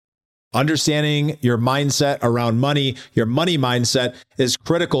Understanding your mindset around money, your money mindset is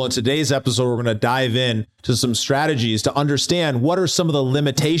critical. In today's episode, we're going to dive in to some strategies to understand what are some of the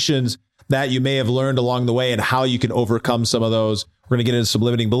limitations that you may have learned along the way and how you can overcome some of those. We're going to get into some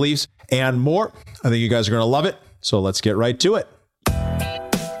limiting beliefs and more. I think you guys are going to love it. So let's get right to it.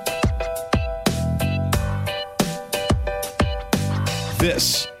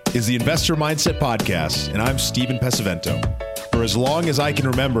 This is the Investor Mindset Podcast, and I'm Stephen Pesavento. For as long as I can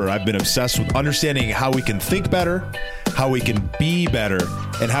remember, I've been obsessed with understanding how we can think better, how we can be better,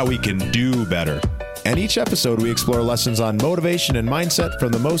 and how we can do better. And each episode, we explore lessons on motivation and mindset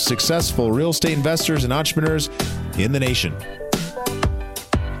from the most successful real estate investors and entrepreneurs in the nation.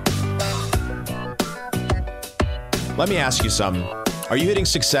 Let me ask you something. Are you hitting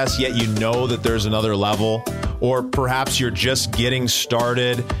success yet you know that there's another level? Or perhaps you're just getting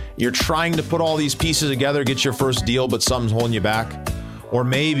started. You're trying to put all these pieces together, get your first deal, but something's holding you back. Or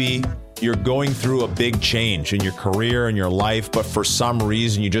maybe you're going through a big change in your career and your life, but for some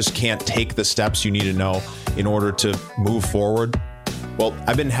reason you just can't take the steps you need to know in order to move forward. Well,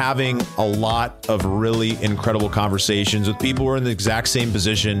 I've been having a lot of really incredible conversations with people who are in the exact same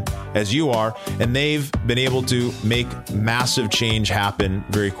position as you are, and they've been able to make massive change happen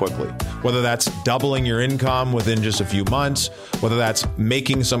very quickly. Whether that's doubling your income within just a few months, whether that's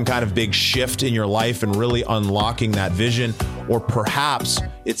making some kind of big shift in your life and really unlocking that vision, or perhaps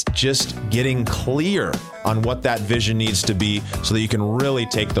it's just getting clear on what that vision needs to be so that you can really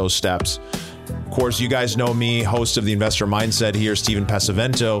take those steps. Of course, you guys know me, host of the Investor Mindset here, Stephen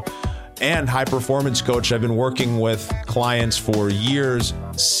Pesavento, and high performance coach. I've been working with clients for years,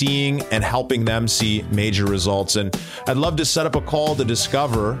 seeing and helping them see major results. And I'd love to set up a call to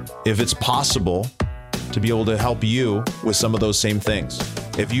discover if it's possible to be able to help you with some of those same things.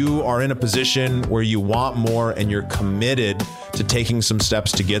 If you are in a position where you want more and you're committed to taking some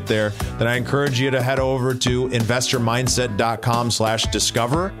steps to get there, then I encourage you to head over to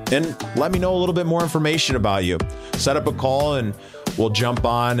investormindset.com/discover and let me know a little bit more information about you. Set up a call and we'll jump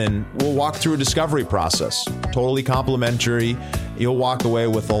on and we'll walk through a discovery process. Totally complimentary. You'll walk away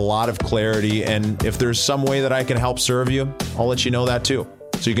with a lot of clarity. And if there's some way that I can help serve you, I'll let you know that too.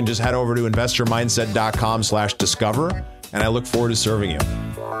 So you can just head over to investormindset.com/discover, and I look forward to serving you.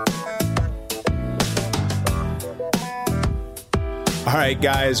 All right,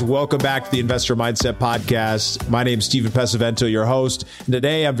 guys, welcome back to the Investor Mindset Podcast. My name is Stephen Pesavento, your host. And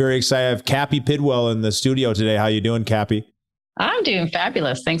today I'm very excited. I have Cappi Pidwell in the studio today. How you doing, Cappi? I'm doing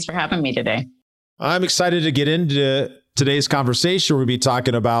fabulous. Thanks for having me today. I'm excited to get into today's conversation. We'll be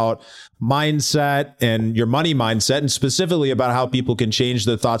talking about mindset and your money mindset, and specifically about how people can change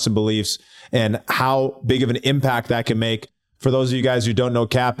their thoughts and beliefs and how big of an impact that can make. For those of you guys who don't know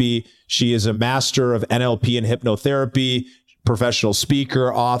Cappi, she is a master of NLP and hypnotherapy, professional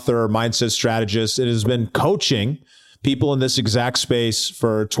speaker, author, mindset strategist. It has been coaching people in this exact space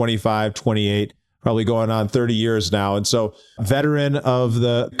for 25, 28, probably going on 30 years now. And so veteran of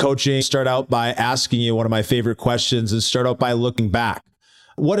the coaching, start out by asking you one of my favorite questions and start out by looking back.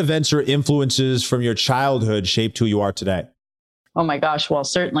 What events or influences from your childhood shaped who you are today? Oh my gosh. Well,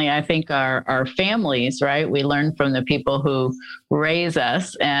 certainly I think our families, right? We learn from the people who raise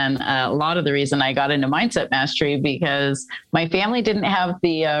us. And a lot of the reason I got into mindset mastery because my family didn't have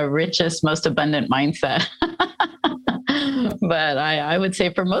the richest, most abundant mindset. But I would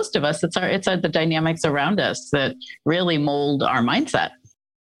say for most of us, it's the dynamics around us that really mold our mindset.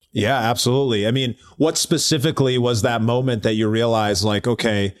 Yeah, absolutely. I mean, what specifically was that moment that you realized like,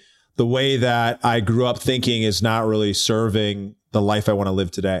 okay, the way that I grew up thinking is not really serving the life I want to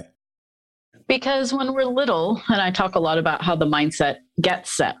live today? Because when we're little, and I talk a lot about how the mindset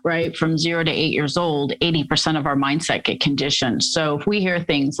gets set, right? From 0 to 8 years old, 80% of our mindset get conditioned. So if we hear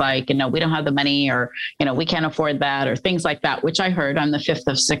things like, we don't have the money, or, we can't afford that, or things like that, which I heard, I'm the fifth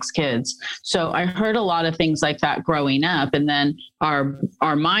of 6 kids. So I heard a lot of things like that growing up. And then our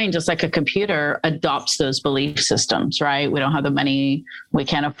mind, just like a computer, adopts those belief systems, right? We don't have the money, we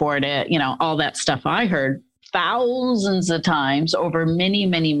can't afford it, all that stuff I heard thousands of times over many,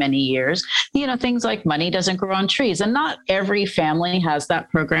 many, many years. Things like money doesn't grow on trees. And not every family has that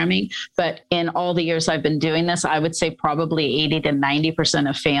programming. But in all the years I've been doing this, I would say probably 80 to 90%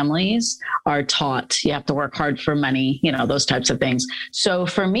 of families are taught you have to work hard for money, those types of things. So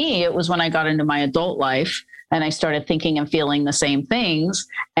for me, it was when I got into my adult life and I started thinking and feeling the same things.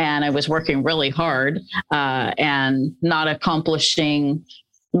 And I was working really hard and not accomplishing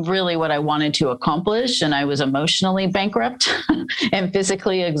really what I wanted to accomplish. And I was emotionally bankrupt and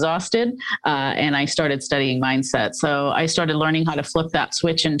physically exhausted. And I started studying mindset. So I started learning how to flip that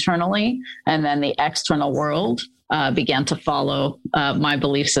switch internally. And then the external world began to follow my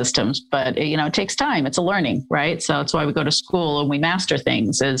belief systems. But, it takes time. It's a learning, right? So that's why we go to school and we master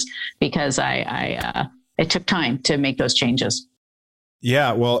things, is because it took time to make those changes.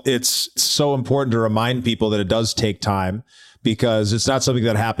 Yeah, well, it's so important to remind people that it does take time, because it's not something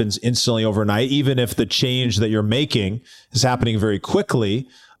that happens instantly overnight. Even if the change that you're making is happening very quickly,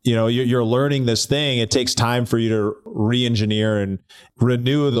 you're learning this thing. It takes time for you to re-engineer and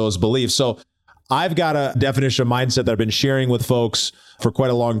renew those beliefs. So I've got a definition of mindset that I've been sharing with folks for quite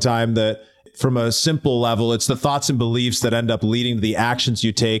a long time, that from a simple level, it's the thoughts and beliefs that end up leading to the actions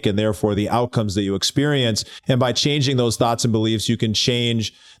you take and therefore the outcomes that you experience. And by changing those thoughts and beliefs, you can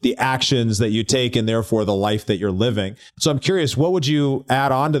change the actions that you take and therefore the life that you're living. So I'm curious, what would you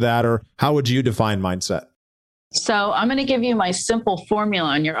add on to that, or how would you define mindset? So I'm going to give you my simple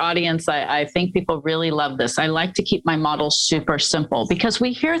formula, and your audience, I think people really love this. I like to keep my models super simple, because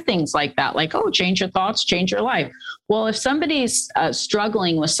we hear things like that, like, oh, change your thoughts, change your life. Well, if somebody's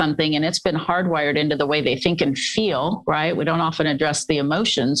struggling with something and it's been hardwired into the way they think and feel, right? We don't often address the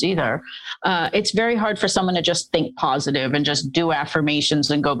emotions either. It's very hard for someone to just think positive and just do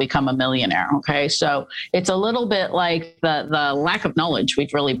affirmations and go become a millionaire. Okay. So it's a little bit like the lack of knowledge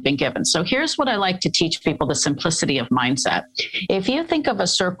we've really been given. So here's what I like to teach people: the simplicity of mindset. If you think of a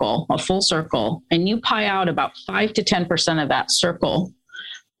circle, a full circle, and you pie out about 5 to 10% of that circle,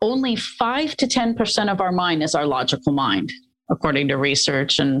 only 5 to 10% of our mind is our logical mind, according to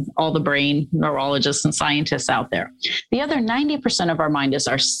research and all the brain neurologists and scientists out there. The other 90% of our mind is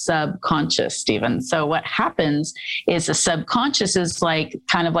our subconscious, Stephen. So what happens is the subconscious is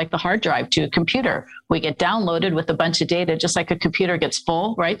kind of like the hard drive to a computer. We get downloaded with a bunch of data, just like a computer gets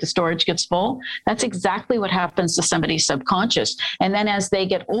full, right? The storage gets full. That's exactly what happens to somebody's subconscious. And then as they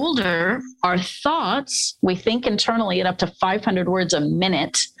get older, our thoughts, we think internally at up to 500 words a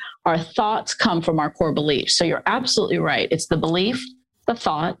minute. Our thoughts come from our core beliefs. So you're absolutely right. It's the belief, the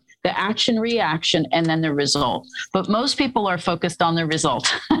thought, the action, reaction, and then the result. But most people are focused on the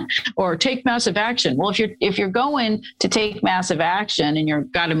result or take massive action. Well, if you're going to take massive action and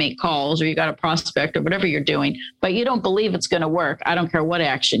you've got to make calls or you got a prospect or whatever you're doing, but you don't believe it's going to work, I don't care what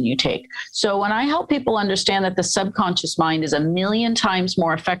action you take. So when I help people understand that the subconscious mind is 1,000,000 times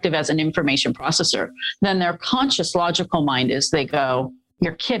more effective as an information processor than their conscious logical mind is, they go,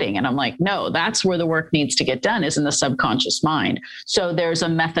 "You're kidding." And I'm like, no, that's where the work needs to get done, is in the subconscious mind. So there's a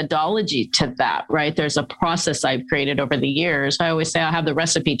methodology to that, right? There's a process I've created over the years. I always say I have the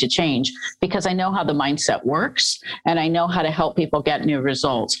recipe to change, because I know how the mindset works and I know how to help people get new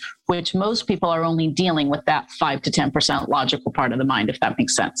results, which most people are only dealing with that 5 to 10% logical part of the mind, if that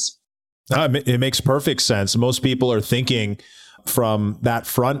makes sense. It makes perfect sense. Most people are thinking from that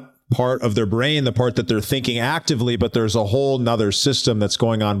front part of their brain, the part that they're thinking actively, but there's a whole nother system that's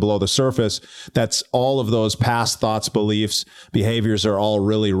going on below the surface. That's all of those past thoughts, beliefs, behaviors are all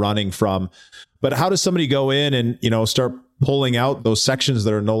really running from. But how does somebody go in and, start pulling out those sections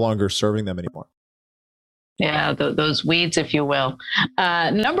that are no longer serving them anymore? Yeah, those weeds, if you will.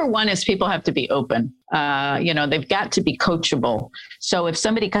 Number one is people have to be open. They've got to be coachable. So if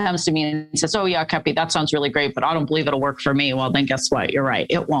somebody comes to me and says, "Oh yeah, Cappi, that sounds really great, but I don't believe it'll work for me," well, then guess what? You're right.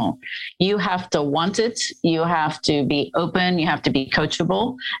 It won't. You have to want it. You have to be open. You have to be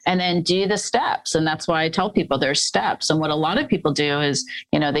coachable, and then do the steps. And that's why I tell people there's steps. And what a lot of people do is,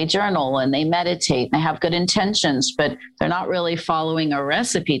 they journal and they meditate and they have good intentions, but they're not really following a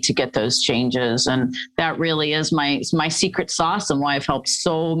recipe to get those changes. And that really is my secret sauce, and why I've helped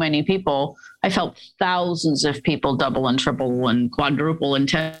so many people. I've helped thousands of people double and triple and quadruple and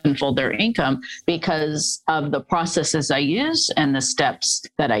tenfold their income because of the processes I use and the steps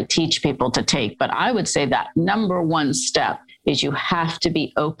that I teach people to take. But I would say that number one step is you have to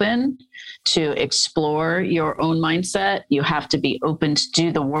be open to explore your own mindset. You have to be open to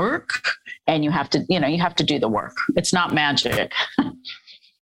do the work, and you have to do the work. It's not magic.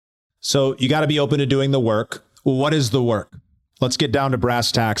 So you got to be open to doing the work. What is the work? Let's get down to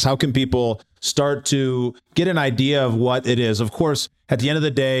brass tacks. How can people start to get an idea of what it is? Of course, at the end of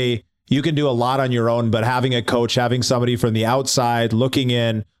the day, you can do a lot on your own, but having a coach, having somebody from the outside looking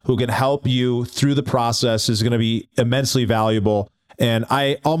in who can help you through the process is going to be immensely valuable. And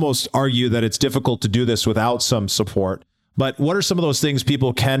I almost argue that it's difficult to do this without some support. But what are some of those things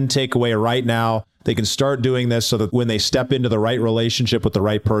people can take away right now? They can start doing this so that when they step into the right relationship with the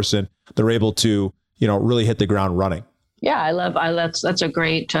right person, they're able to, really hit the ground running. Yeah, that's a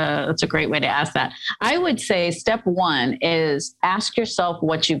great way to ask that. I would say step one is ask yourself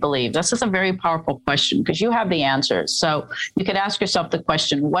what you believe. This is a very powerful question because you have the answers. So you could ask yourself the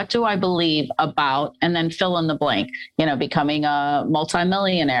question, what do I believe about, and then fill in the blank, becoming a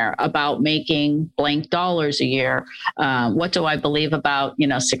multimillionaire, about making blank dollars a year. What do I believe about,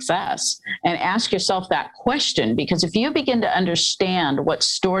 success? And ask yourself that question, because if you begin to understand what's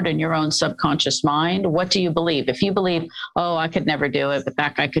stored in your own subconscious mind, what do you believe? If you believe, oh, I could never do it, but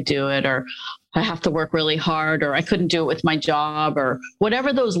that guy could do it, or I have to work really hard, or I couldn't do it with my job, or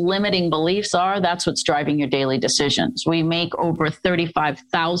whatever those limiting beliefs are, that's what's driving your daily decisions. We make over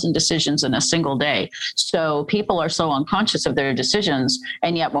 35,000 decisions in a single day. So people are so unconscious of their decisions.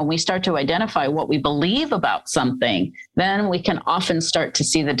 And yet when we start to identify what we believe about something, then we can often start to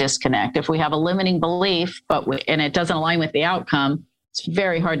see the disconnect. If we have a limiting belief, and it doesn't align with the outcome, it's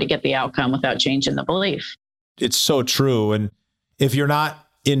very hard to get the outcome without changing the belief. It's so true. And if you're not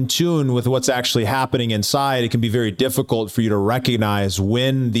in tune with what's actually happening inside, it can be very difficult for you to recognize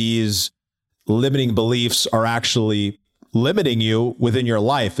when these limiting beliefs are actually limiting you within your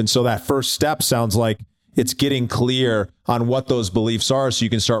life. And so that first step sounds like it's getting clear on what those beliefs are so you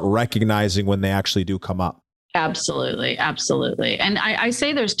can start recognizing when they actually do come up. Absolutely. Absolutely. And I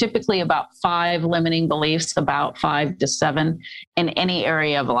say there's typically about 5 limiting beliefs, about 5 to 7 in any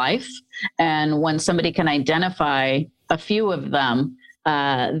area of life. And when somebody can identify a few of them,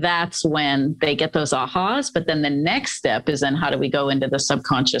 that's when they get those ahas. But then the next step is then how do we go into the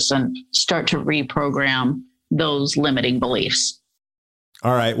subconscious and start to reprogram those limiting beliefs?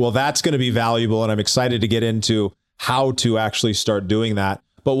 All right. Well, that's going to be valuable. And I'm excited to get into how to actually start doing that.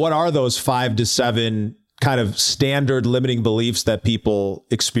 But what are those 5 to 7 kind of standard limiting beliefs that people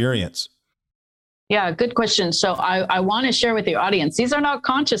experience? Yeah, good question. So I want to share with your audience, these are not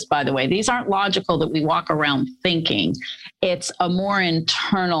conscious, by the way. These aren't logical that we walk around thinking. It's a more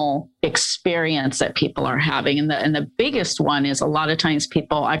internal experience that people are having. And the biggest one is a lot of times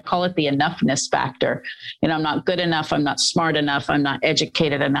people, I call it the enoughness factor. I'm not good enough. I'm not smart enough. I'm not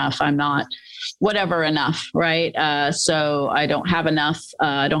educated enough. I'm not whatever enough, right? So I don't have enough.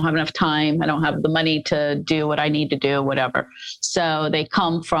 I don't have enough time. I don't have the money to do what I need to do, whatever. So they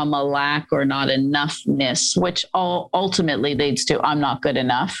come from a lack or not enoughness, which ultimately leads to I'm not good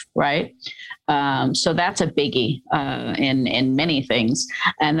enough, right? So that's a biggie in many things.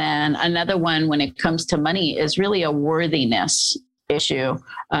 And then another one when it comes to money is really a worthiness issue.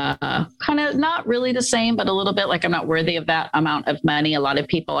 Kind of not really the same, but a little bit like I'm not worthy of that amount of money. A lot of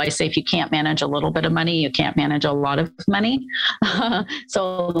people, I say, if you can't manage a little bit of money, you can't manage a lot of money. So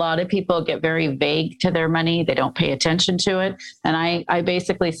a lot of people get very vague to their money. They don't pay attention to it. And I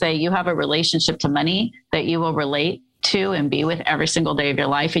basically say you have a relationship to money that you will relate to and be with every single day of your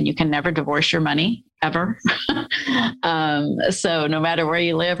life. And you can never divorce your money ever. So no matter where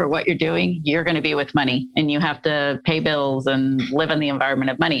you live or what you're doing, you're going to be with money and you have to pay bills and live in the environment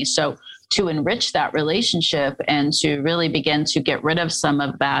of money. So to enrich that relationship and to really begin to get rid of some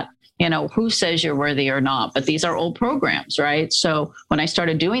of that, who says you're worthy or not, but these are old programs, right? So when I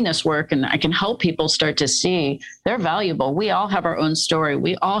started doing this work and I can help people start to see they're valuable. We all have our own story.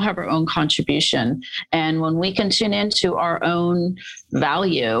 We all have our own contribution. And when we can tune into our own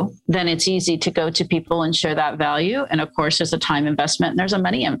value, then it's easy to go to people and share that value. And of course, there's a time investment and there's a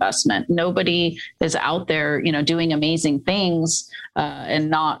money investment. Nobody is out there, doing amazing things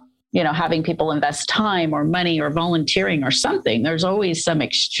and not having people invest time or money or volunteering or something. There's always some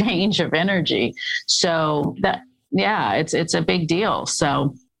exchange of energy. So it's a big deal.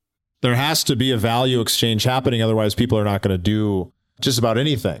 So there has to be a value exchange happening. Otherwise, people are not going to do just about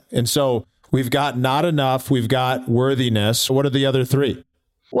anything. And so we've got not enough. We've got worthiness. What are the other 3?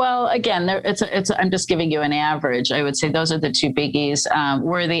 Well, again, I'm just giving you an average. I would say those are the 2 biggies,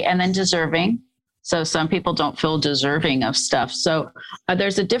 worthy and then deserving. So some people don't feel deserving of stuff. So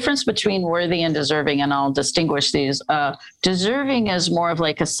there's a difference between worthy and deserving, and I'll distinguish these. Deserving is more of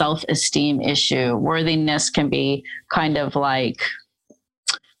like a self-esteem issue. Worthiness can be kind of like,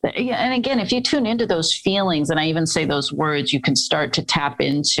 and again, if you tune into those feelings, and I even say those words, you can start to tap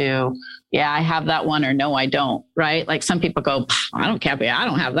into, yeah, I have that one, or no, I don't, right? Like some people go, I don't, Cappi, I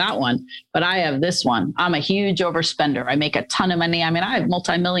don't have that one, but I have this one. I'm a huge overspender. I make a ton of money. I mean, I have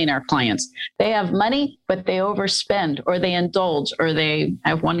multimillionaire clients. They have money, but they overspend or they indulge, or they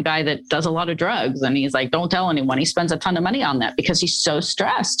have one guy that does a lot of drugs and he's like, don't tell anyone. He spends a ton of money on that because he's so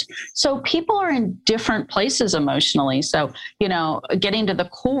stressed. So people are in different places emotionally. So, getting to the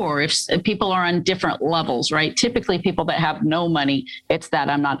core, if people are on different levels, right? Typically people that have no money, it's that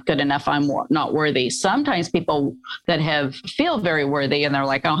I'm not good enough. I'm not worthy. Sometimes people that feel very worthy and they're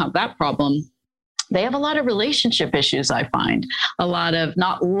like, I don't have that problem. They have a lot of relationship issues, I find, a lot of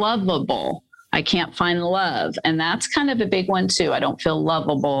not lovable. I can't find love. And that's kind of a big one too. I don't feel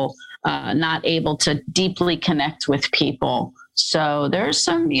lovable, not able to deeply connect with people. So there's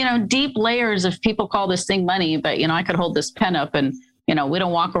some, deep layers of people call this thing money, but, I could hold this pen up and, we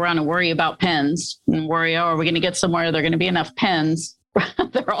don't walk around and worry about pens and worry, are we going to get somewhere? Are there going to be enough pens?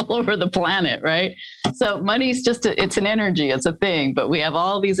 They're all over the planet, right? So money's just, it's an energy, it's a thing, but we have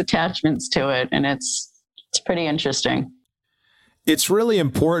all these attachments to it. And it's pretty interesting. It's really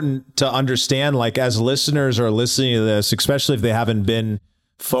important to understand, like, as listeners are listening to this, especially if they haven't been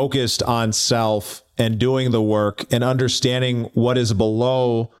focused on self and doing the work and understanding what is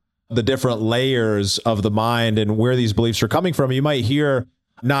below the different layers of the mind and where these beliefs are coming from. You might hear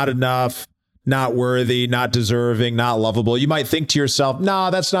not enough, not worthy, not deserving, not lovable. You might think to yourself,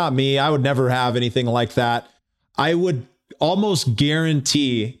 nah, that's not me. I would never have anything like that. I would almost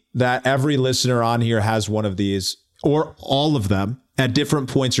guarantee that every listener on here has one of these, or all of them, at different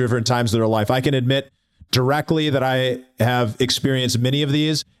points or different times of their life. I can admit directly that I have experienced many of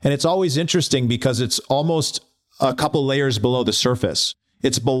these. And it's always interesting because it's almost a couple layers below the surface.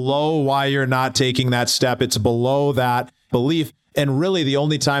 It's below why you're not taking that step. It's below that belief. And really the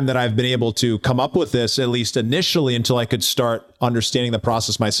only time that I've been able to come up with this, at least initially, until I could start understanding the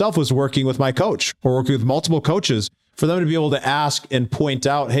process myself, was working with my coach or working with multiple coaches for them to be able to ask and point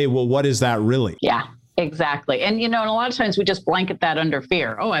out, hey, well, what is that really? Yeah. Exactly. And, and a lot of times we just blanket that under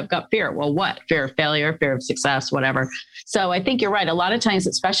fear. Oh, I've got fear. Well, what? Fear of failure, fear of success, whatever. So I think you're right. A lot of times,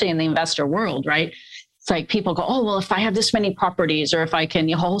 especially in the investor world, right? It's like people go, oh, well, if I have this many properties, or if I can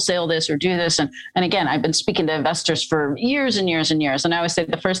wholesale this or do this. And again, I've been speaking to investors for years and years and years. And I always say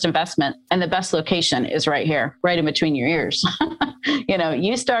the first investment and the best location is right here, right in between your ears.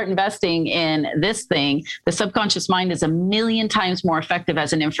 You start investing in this thing, the subconscious mind is 1,000,000 times more effective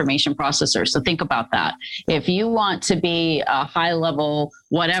as an information processor. So think about that. If you want to be a high level,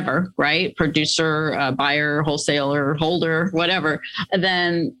 whatever, right? Producer, buyer, wholesaler, holder, whatever,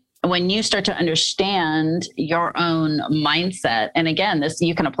 then when you start to understand your own mindset, and again,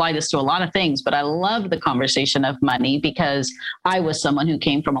 you can apply this to a lot of things, but I love the conversation of money because I was someone who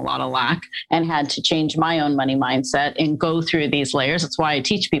came from a lot of lack and had to change my own money mindset and go through these layers. That's why I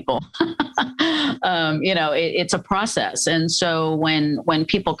teach people. It's a process. And so when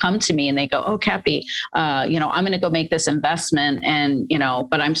people come to me and they go, oh, Cappi, I'm going to go make this investment and,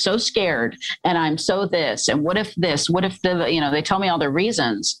 but I'm so scared and I'm so this, and what if this, what if they tell me all their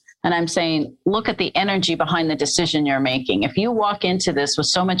reasons. And I'm saying, look at the energy behind the decision you're making. If you walk into this with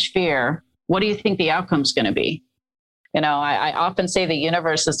so much fear, what do you think the outcome's going to be? I often say the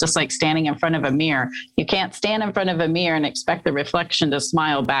universe is just like standing in front of a mirror. You can't stand in front of a mirror and expect the reflection to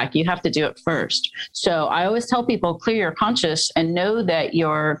smile back. You have to do it first. So I always tell people, clear your conscious and know that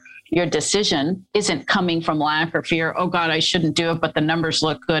your decision isn't coming from lack or fear. Oh God, I shouldn't do it, but the numbers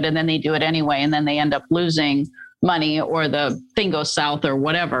look good. And then they do it anyway. And then they end up losing money or the thing goes south or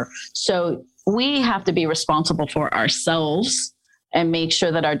whatever. So we have to be responsible for ourselves and make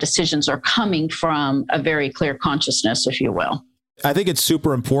sure that our decisions are coming from a very clear consciousness, if you will. I think it's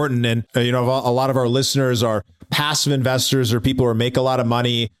super important. And, a lot of our listeners are passive investors or people who make a lot of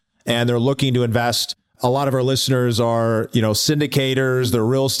money and they're looking to invest. A lot of our listeners are, syndicators, they're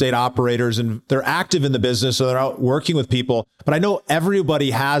real estate operators, and they're active in the business. So they're out working with people. But I know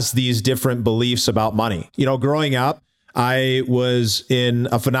everybody has these different beliefs about money. Growing up, I was in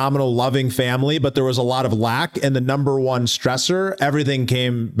a phenomenal, loving family, but there was a lot of lack. And the number one stressor, everything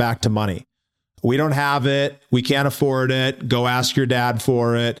came back to money. We don't have it. We can't afford it. Go ask your dad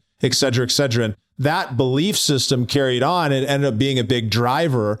for it, et cetera, et cetera. And that belief system carried on and ended up being a big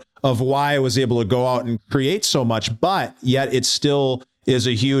driver of why I was able to go out and create so much, but yet it still is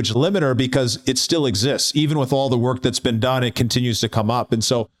a huge limiter because it still exists. Even with all the work that's been done, it continues to come up. And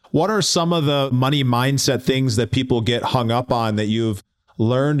so what are some of the money mindset things that people get hung up on that you've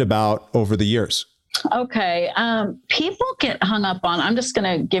learned about over the years? Okay. People get hung up on, I'm just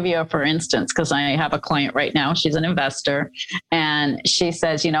going to give you a for instance, because I have a client right now. She's an investor and she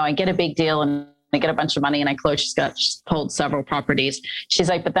says, I get a big deal and I get a bunch of money and I close. She's pulled several properties. She's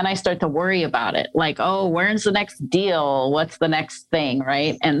like, but then I start to worry about it. Like, oh, where's the next deal? What's the next thing?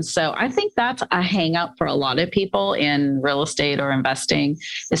 Right. And so I think that's a hang up for a lot of people in real estate or investing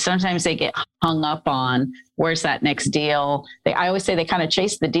is sometimes they get hung up on where's that next deal. I always say they kind of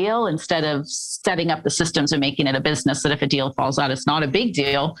chase the deal instead of setting up the systems and making it a business that if a deal falls out, it's not a big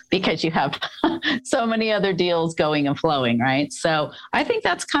deal because you have so many other deals going and flowing, right? So I think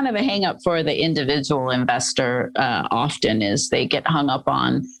that's kind of a hang up for the individual investor often is they get hung up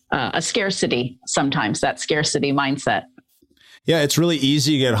on a scarcity sometimes, that scarcity mindset. Yeah, it's really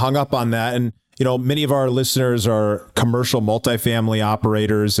easy to get hung up on that. And, many of our listeners are commercial multifamily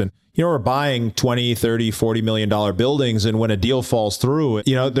operators, and we're buying 20, 30, $40 million buildings. And when a deal falls through,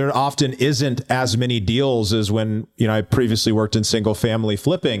 there often isn't as many deals as when, I previously worked in single family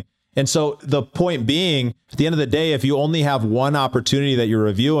flipping. And so the point being, at the end of the day, if you only have one opportunity that you're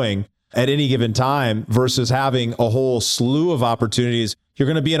reviewing at any given time versus having a whole slew of opportunities, you're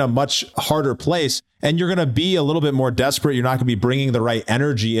going to be in a much harder place, and you're going to be a little bit more desperate. You're not going to be bringing the right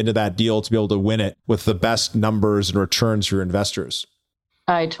energy into that deal to be able to win it with the best numbers and returns for your investors.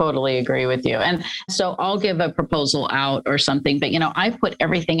 I totally agree with you. And so I'll give a proposal out or something, but I put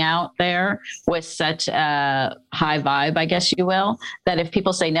everything out there with such a high vibe, I guess you will, that if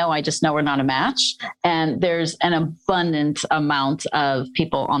people say no, I just know we're not a match. And there's an abundant amount of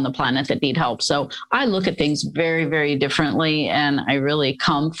people on the planet that need help. So I look at things very, very differently. And I really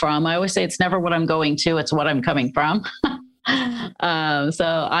I always say it's never what I'm going to, it's what I'm coming from.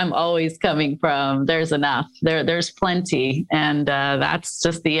 So I'm always coming from, there's enough, there's plenty. And that's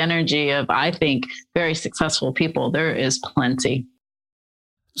just the energy of, I think, very successful people. There is plenty.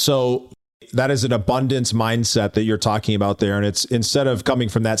 So that is an abundance mindset that you're talking about there. And it's instead of coming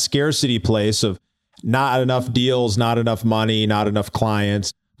from that scarcity place of not enough deals, not enough money, not enough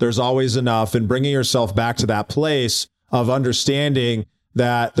clients, there's always enough, and bringing yourself back to that place of understanding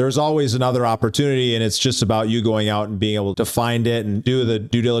that there's always another opportunity, and it's just about you going out and being able to find it and do the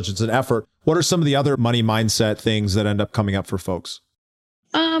due diligence and effort. What are some of the other money mindset things that end up coming up for folks?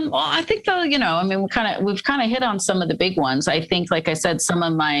 Well, I think though, we've kind of hit on some of the big ones. I think, like I said, some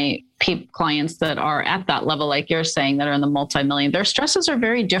of my clients that are at that level, like you're saying, that are in the multi-million, their stresses are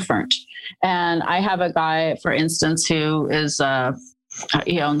very different. And I have a guy, for instance, who is,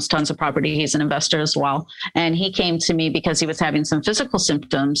 he owns tons of property. He's an investor as well. And he came to me because he was having some physical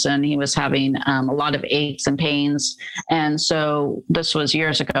symptoms, and he was having a lot of aches and pains. And so this was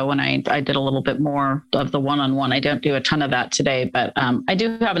years ago when I did a little bit more of the one-on-one. I don't do a ton of that today, but I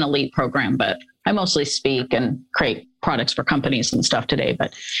do have an elite program, but I mostly speak and create products for companies and stuff today.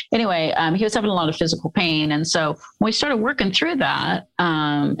 But anyway, he was having a lot of physical pain. And so when we started working through that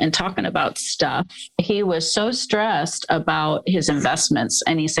and talking about stuff, he was so stressed about his investments.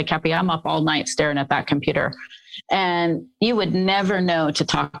 And he said, Cappi, I'm up all night staring at that computer. And you would never know to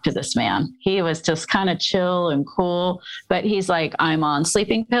talk to this man. He was just kind of chill and cool, but he's like, I'm on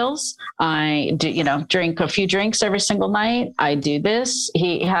sleeping pills. I do, drink a few drinks every single night. I do this.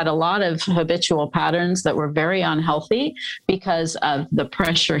 He had a lot of habitual patterns that were very unhealthy because of the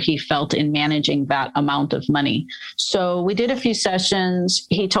pressure he felt in managing that amount of money. So we did a few sessions.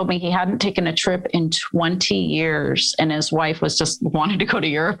 He told me he hadn't taken a trip in 20 years, and his wife was just wanting to go to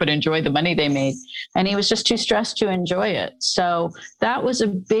Europe and enjoy the money they made. And he was just too stressed to enjoy it. So that was a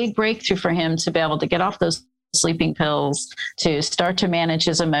big breakthrough for him to be able to get off those sleeping pills, to start to manage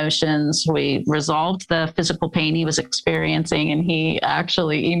his emotions. We resolved the physical pain he was experiencing, and he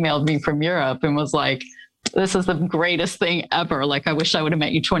actually emailed me from Europe and was like, this is the greatest thing ever. Like, I wish I would have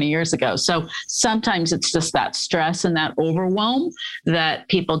met you 20 years ago. So sometimes it's just that stress and that overwhelm that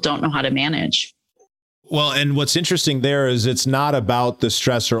people don't know how to manage. Well, and what's interesting there is it's not about the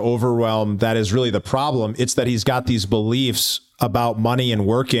stress or overwhelm that is really the problem. It's that he's got these beliefs about money and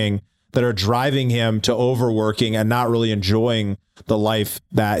working that are driving him to overworking and not really enjoying the life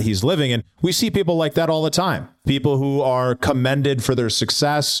that he's living. And we see people like that all the time. People who are commended for their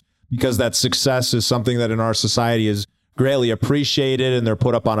success because that success is something that in our society is greatly appreciated, and they're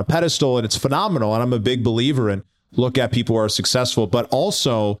put up on a pedestal, and it's phenomenal. And I'm a big believer in look at people who are successful, but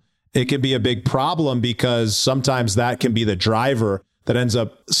also it can be a big problem because sometimes that can be the driver that ends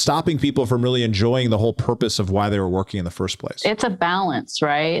up stopping people from really enjoying the whole purpose of why they were working in the first place. It's a balance,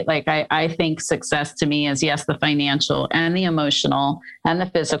 right? Like I think success to me is, yes, the financial and the emotional and the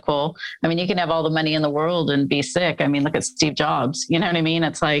physical. I mean, you can have all the money in the world and be sick. I mean, look at Steve Jobs. You know what I mean?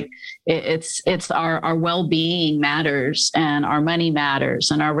 It's like, it's our well-being matters, and our money matters,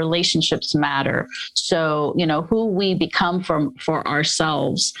 and our relationships matter. So, who we become for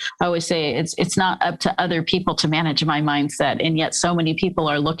ourselves, I always say it's not up to other people to manage my mindset. And yet so many people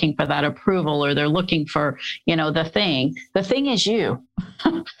are looking for that approval, or they're looking for, the thing is you.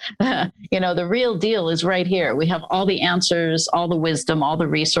 The real deal is right here. We have all the answers, all the wisdom, all the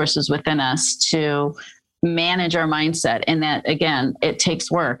resources within us to manage our mindset. And that, again, it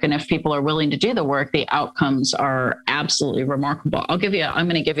takes work. And if people are willing to do the work, the outcomes are absolutely remarkable. I'll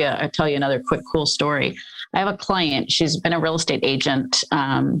tell you another quick, cool story. I have a client. She's been a real estate agent.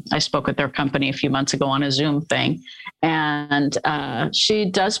 I spoke with their company a few months ago on a Zoom thing, and she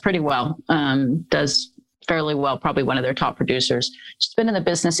does pretty well, does fairly well, probably one of their top producers. She's been in the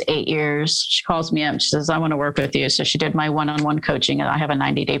business 8 years. She calls me up. She says, I want to work with you. So she did my one-on-one coaching. I have a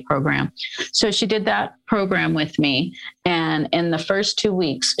 90-day program. So she did that program with me. And in the first 2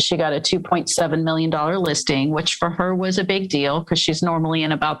 weeks, she got a $2.7 million listing, which for her was a big deal because she's normally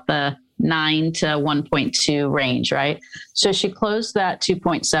in about the 9 to 1.2 range, right? So she closed that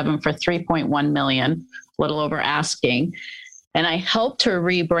 2.7 for 3.1 million, a little over asking. And I helped her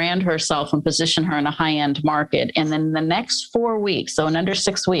rebrand herself and position her in a high-end market. And then the next 4 weeks, so in under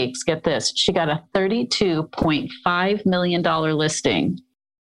 6 weeks, get this, she got a $32.5 million listing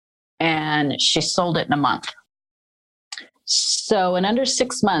and she sold it in a month. So in under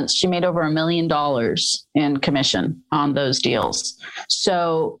 6 months, she made over $1 million in commission on those deals.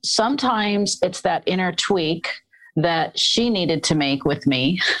 So sometimes it's that inner tweak that she needed to make with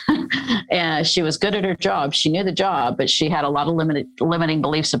me. And she was good at her job. She knew the job, but she had a lot of limiting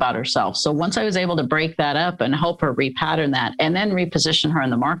beliefs about herself. So once I was able to break that up and help her repattern that and then reposition her in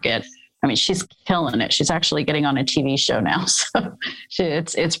the market, I mean, she's killing it. She's actually getting on a TV show now. So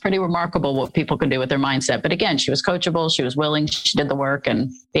it's pretty remarkable what people can do with their mindset. But again, she was coachable. She was willing. She did the work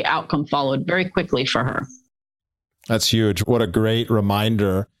and the outcome followed very quickly for her. That's huge. What a great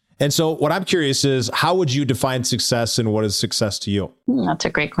reminder. And so what I'm curious is, how would you define success and what is success to you? That's a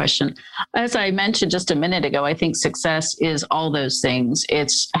great question. As I mentioned just a minute ago, I think success is all those things.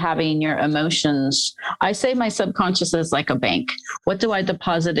 It's having your emotions. I say my subconscious is like a bank. What do I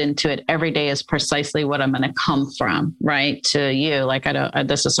deposit into it every day is precisely what I'm going to come from, right? To you. Like,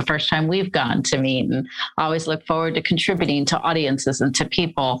 this is the first time we've gone to meet, and I always look forward to contributing to audiences and to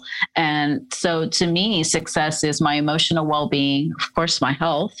people. And so to me, success is my emotional well-being, of course, my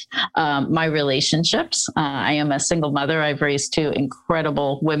health, my relationships. I am a single mother. I've raised two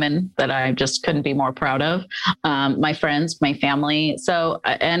incredible women that I just couldn't be more proud of. My friends, my family,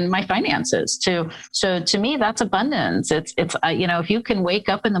 and my finances too. So to me, that's abundance. It's if you can wake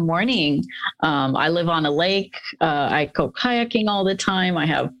up in the morning, I live on a lake. I go kayaking all the time. I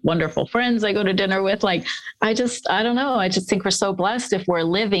have wonderful friends I go to dinner with. Like, I don't know. I just think we're so blessed if we're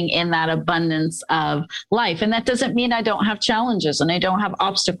living in that abundance of life. And that doesn't mean I don't have challenges and I don't have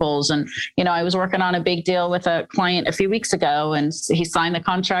obstacles. And, I was working on a big deal with a client a few weeks ago, and he signed the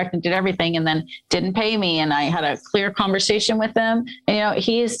contract and did everything and then didn't pay me. And I had a clear conversation with him. And,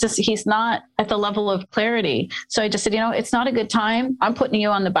 he's not at the level of clarity. So I just said, it's not a good time. I'm putting you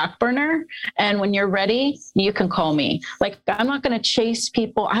on the back burner. And when you're ready, you can call me. Like, I'm not going to chase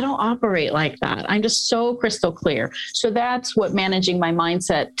people. I don't operate like that. I'm just so crystal clear. So that's what managing my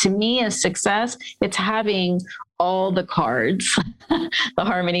mindset to me is success. It's having all the cards, the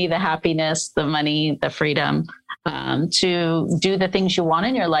harmony, the happiness, the money, the freedom, to do the things you want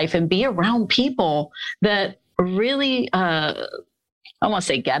in your life and be around people that really, I won't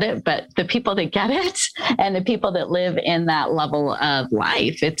say get it, but the people that get it and the people that live in that level of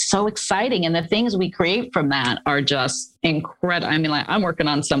life. It's so exciting. And the things we create from that are just incredible. I mean, like, I'm working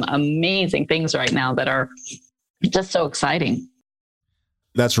on some amazing things right now that are just so exciting.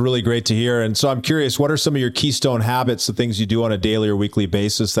 That's really great to hear. And so I'm curious, what are some of your keystone habits, the things you do on a daily or weekly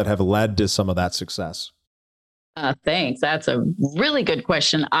basis that have led to some of that success? Thanks. That's a really good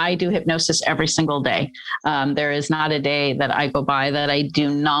question. I do hypnosis every single day. There is not a day that I go by that I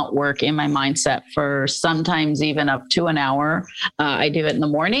do not work in my mindset for sometimes even up to an hour. I do it in the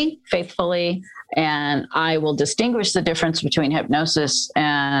morning faithfully. And I will distinguish the difference between hypnosis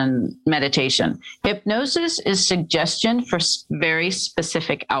and meditation. Hypnosis is suggestion for very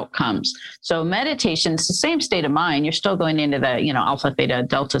specific outcomes. So meditation is the same state of mind. You're still going into the, alpha, theta,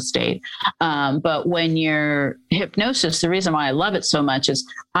 delta state. But when you're hypnosis, the reason why I love it so much is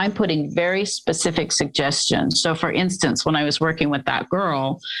I'm putting very specific suggestions. So for instance, when I was working with that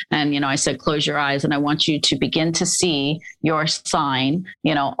girl and, I said, close your eyes and I want you to begin to see your sign,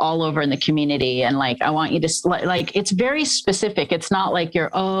 all over in the community. And I want you to it's very specific. It's not like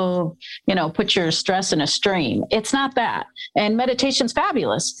you're, put your stress in a stream. It's not that. And meditation's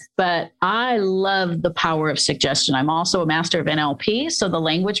fabulous, but I love the power of suggestion. I'm also a master of NLP. So the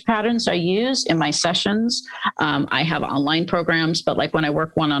language patterns I use in my sessions, I have online programs, but like when I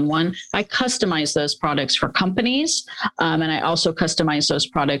work one-on-one, I customize those products for companies. And I also customize those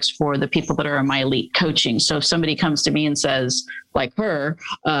products for the people that are in my elite coaching. So if somebody comes to me and says, like her,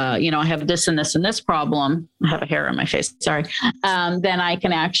 I have this and this and this problem. I have a hair on my face. Sorry. Then I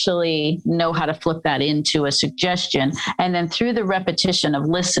can actually know how to flip that into a suggestion. And then through the repetition of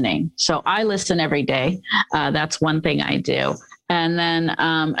listening. So I listen every day. That's one thing I do. And then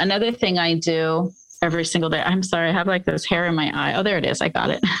another thing I do every single day. I'm sorry. I have like this hair in my eye. Oh, there it is. I got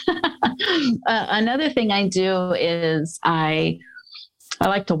it. Another thing I do is I I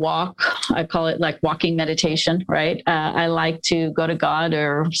like to walk. I call it like walking meditation, right? I like to go to God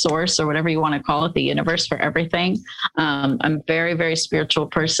or source or whatever you want to call it, the universe for everything. I'm a very, very spiritual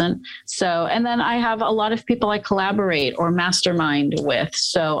person. So, and then I have a lot of people I collaborate or mastermind with.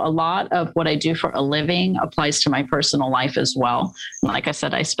 So a lot of what I do for a living applies to my personal life as well. Like I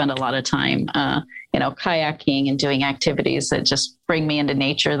said, I spend a lot of time, kayaking and doing activities that just bring me into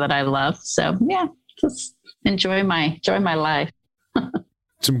nature that I love. So yeah, just enjoy my life.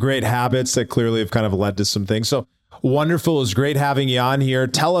 Some great habits that clearly have kind of led to some things. So wonderful. It was great having you on here.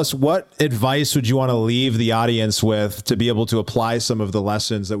 Tell us, what advice would you want to leave the audience with to be able to apply some of the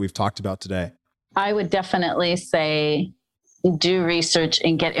lessons that we've talked about today? I would definitely say do research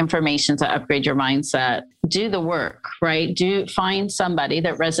and get information to upgrade your mindset. Do the work, right? Find somebody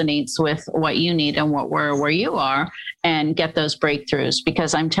that resonates with what you need and where you are, and get those breakthroughs.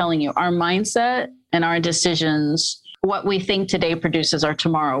 Because I'm telling you, our mindset and our decisions, what we think today produces our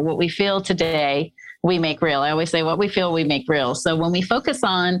tomorrow. What we feel today, we make real. I always say what we feel, we make real. So when we focus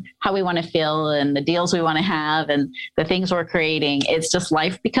on how we want to feel and the deals we want to have and the things we're creating, it's just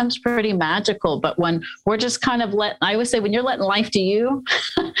life becomes pretty magical. But when we're just kind of I always say, when you're letting life do you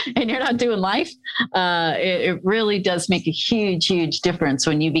and you're not doing life, it really does make a huge, huge difference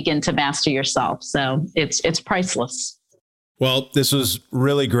when you begin to master yourself. So it's priceless. Well, this was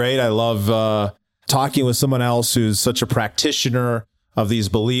really great. I love talking with someone else who's such a practitioner of these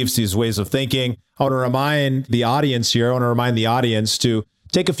beliefs, these ways of thinking. I want to remind the audience to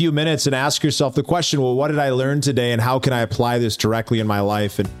take a few minutes and ask yourself the question, well, what did I learn today and how can I apply this directly in my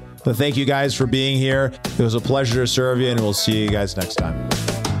life? And thank you guys for being here. It was a pleasure to serve you, and we'll see you guys next time.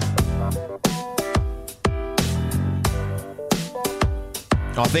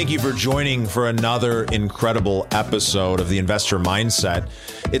 Oh, thank you for joining for another incredible episode of The Investor Mindset.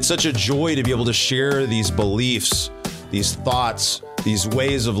 It's such a joy to be able to share these beliefs, these thoughts, these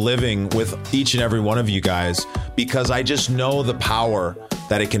ways of living with each and every one of you guys, because I just know the power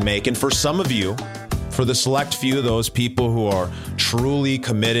that it can make. And for some of you, for the select few of those people who are truly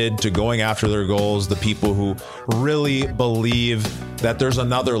committed to going after their goals, the people who really believe that there's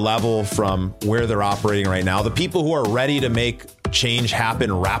another level from where they're operating right now, the people who are ready to make change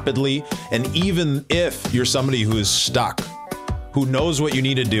happen rapidly. And even if you're somebody who is stuck, who knows what you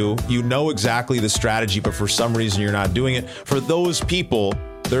need to do, you know exactly the strategy, but for some reason you're not doing it, for those people,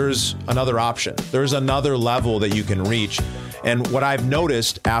 there's another option. There's another level that you can reach. And what I've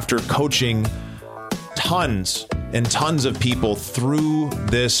noticed after coaching tons and tons of people through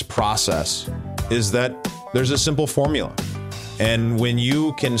this process is that there's a simple formula. And when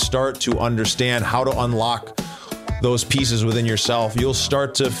you can start to understand how to unlock those pieces within yourself, you'll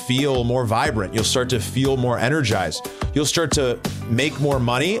start to feel more vibrant. You'll start to feel more energized. You'll start to make more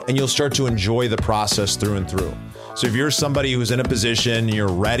money, and you'll start to enjoy the process through and through. So if you're somebody who's in a position, you're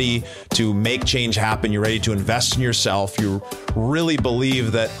ready to make change happen, you're ready to invest in yourself, you really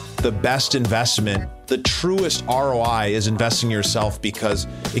believe that the best investment, the truest ROI is investing in yourself because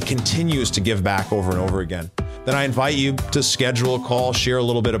it continues to give back over and over again, then I invite you to schedule a call, share a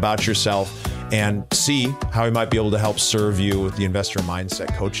little bit about yourself, and see how we might be able to help serve you with the Investor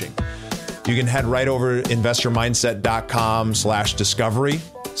Mindset coaching. You can head right over to investormindset.com/discovery,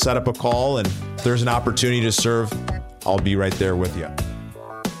 set up a call, and if there's an opportunity to serve, I'll be right there with you.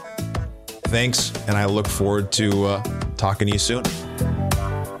 Thanks, and I look forward to talking to you soon.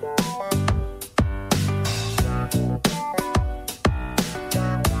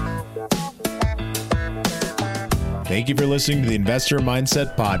 Thank you for listening to the Investor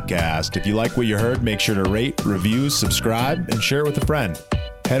Mindset Podcast. If you like what you heard, make sure to rate, review, subscribe, and share it with a friend.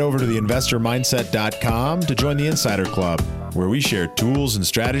 Head over to theinvestormindset.com to join the Insider Club, where we share tools and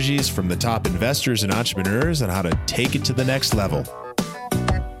strategies from the top investors and entrepreneurs on how to take it to the next level.